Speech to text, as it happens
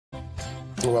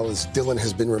Well, as Dylan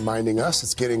has been reminding us,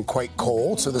 it's getting quite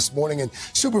cold. So this morning in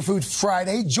Superfood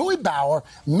Friday, Joy Bauer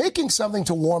making something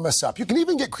to warm us up. You can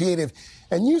even get creative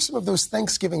and use some of those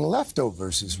Thanksgiving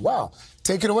leftovers as well.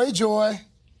 Take it away, Joy.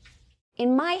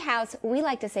 In my house, we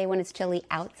like to say when it's chilly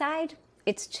outside,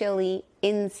 it's chilly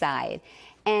inside.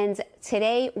 And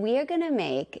today we are going to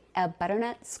make a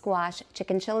butternut squash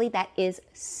chicken chili that is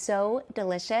so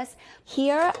delicious.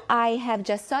 Here I have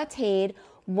just sauteed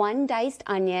 1 diced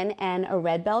onion and a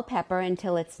red bell pepper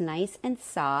until it's nice and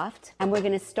soft. And we're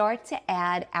going to start to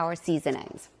add our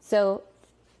seasonings. So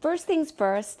first things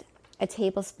first, a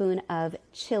tablespoon of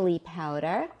chili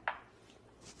powder.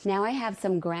 Now I have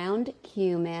some ground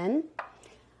cumin,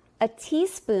 a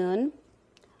teaspoon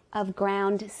of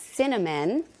ground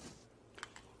cinnamon,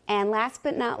 and last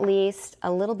but not least,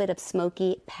 a little bit of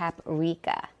smoky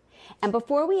paprika. And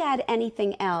before we add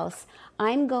anything else,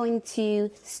 I'm going to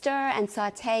stir and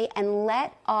saute and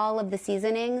let all of the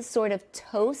seasonings sort of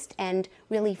toast and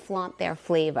really flaunt their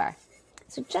flavor.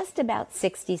 So just about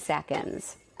 60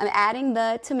 seconds. I'm adding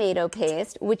the tomato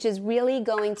paste, which is really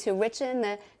going to richen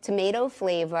the tomato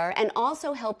flavor and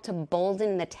also help to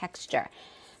bolden the texture.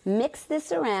 Mix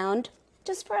this around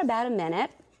just for about a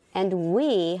minute, and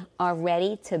we are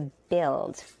ready to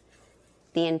build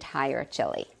the entire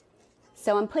chili.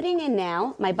 So I'm putting in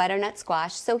now my butternut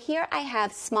squash. So here I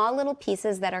have small little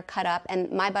pieces that are cut up,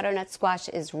 and my butternut squash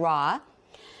is raw.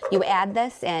 You add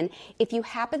this in. If you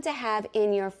happen to have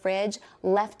in your fridge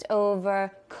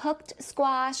leftover cooked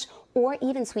squash or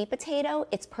even sweet potato,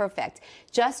 it's perfect.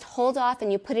 Just hold off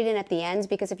and you put it in at the end,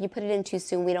 because if you put it in too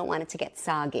soon, we don't want it to get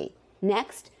soggy.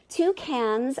 Next, 2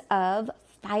 cans of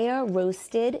fire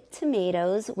roasted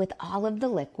tomatoes with all of the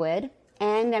liquid.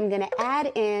 And I'm going to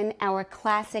add in our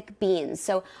classic beans.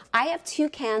 So I have 2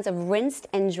 cans of rinsed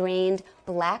and drained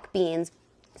black beans.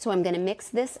 So I'm going to mix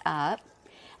this up.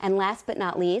 And last but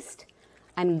not least,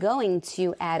 I'm going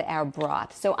to add our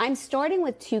broth. So I'm starting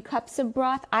with 2 cups of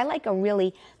broth. I like a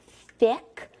really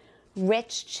thick,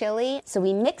 rich chili. So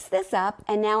we mix this up,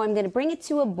 and now I'm going to bring it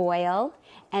to a boil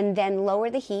and then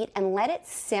lower the heat and let it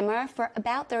simmer for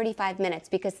about 35 minutes,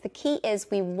 because the key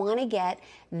is we want to get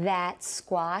that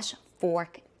squash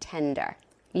fork tender.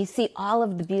 You see all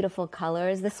of the beautiful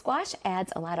colors. The squash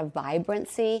adds a lot of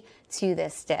vibrancy to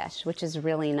this dish, which is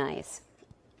really nice.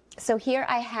 So here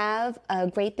I have a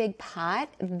great big pot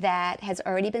that has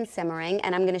already been simmering,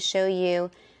 and I'm going to show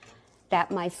you that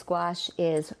my squash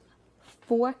is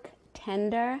fork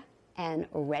tender and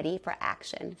ready for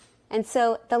action. And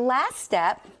so the last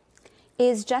step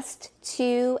is just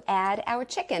to add our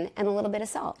chicken and a little bit of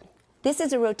salt. This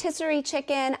is a rotisserie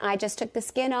chicken. I just took the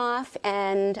skin off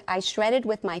and I shredded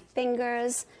with my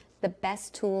fingers. The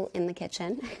best tool in the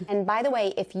kitchen. And by the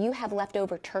way, if you have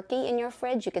leftover turkey in your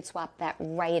fridge, you could swap that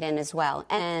right in as well.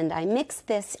 And I mix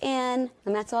this in,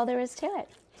 and that's all there is to it.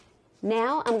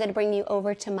 Now I'm going to bring you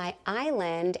over to my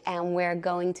island, and we're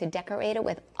going to decorate it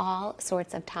with all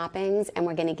sorts of toppings, and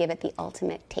we're going to give it the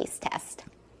ultimate taste test.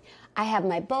 I have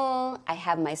my bowl, I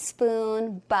have my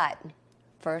spoon, but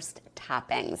first,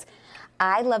 toppings.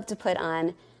 I love to put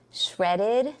on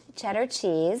shredded cheddar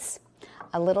cheese,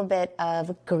 a little bit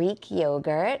of Greek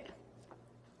yogurt,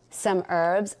 some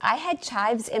herbs. I had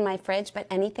chives in my fridge, but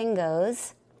anything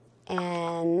goes.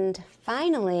 And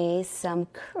finally, some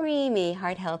creamy,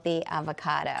 heart-healthy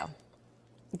avocado.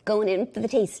 Going in for the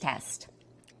taste test.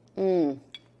 You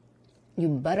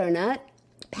butternut,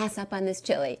 pass up on this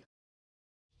chili.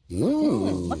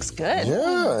 Looks good.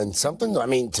 Yeah, and something, I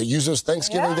mean, to use those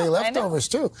Thanksgiving Day leftovers,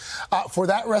 too. For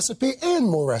that recipe and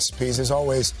more recipes, as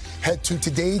always, head to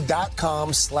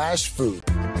today.com/food.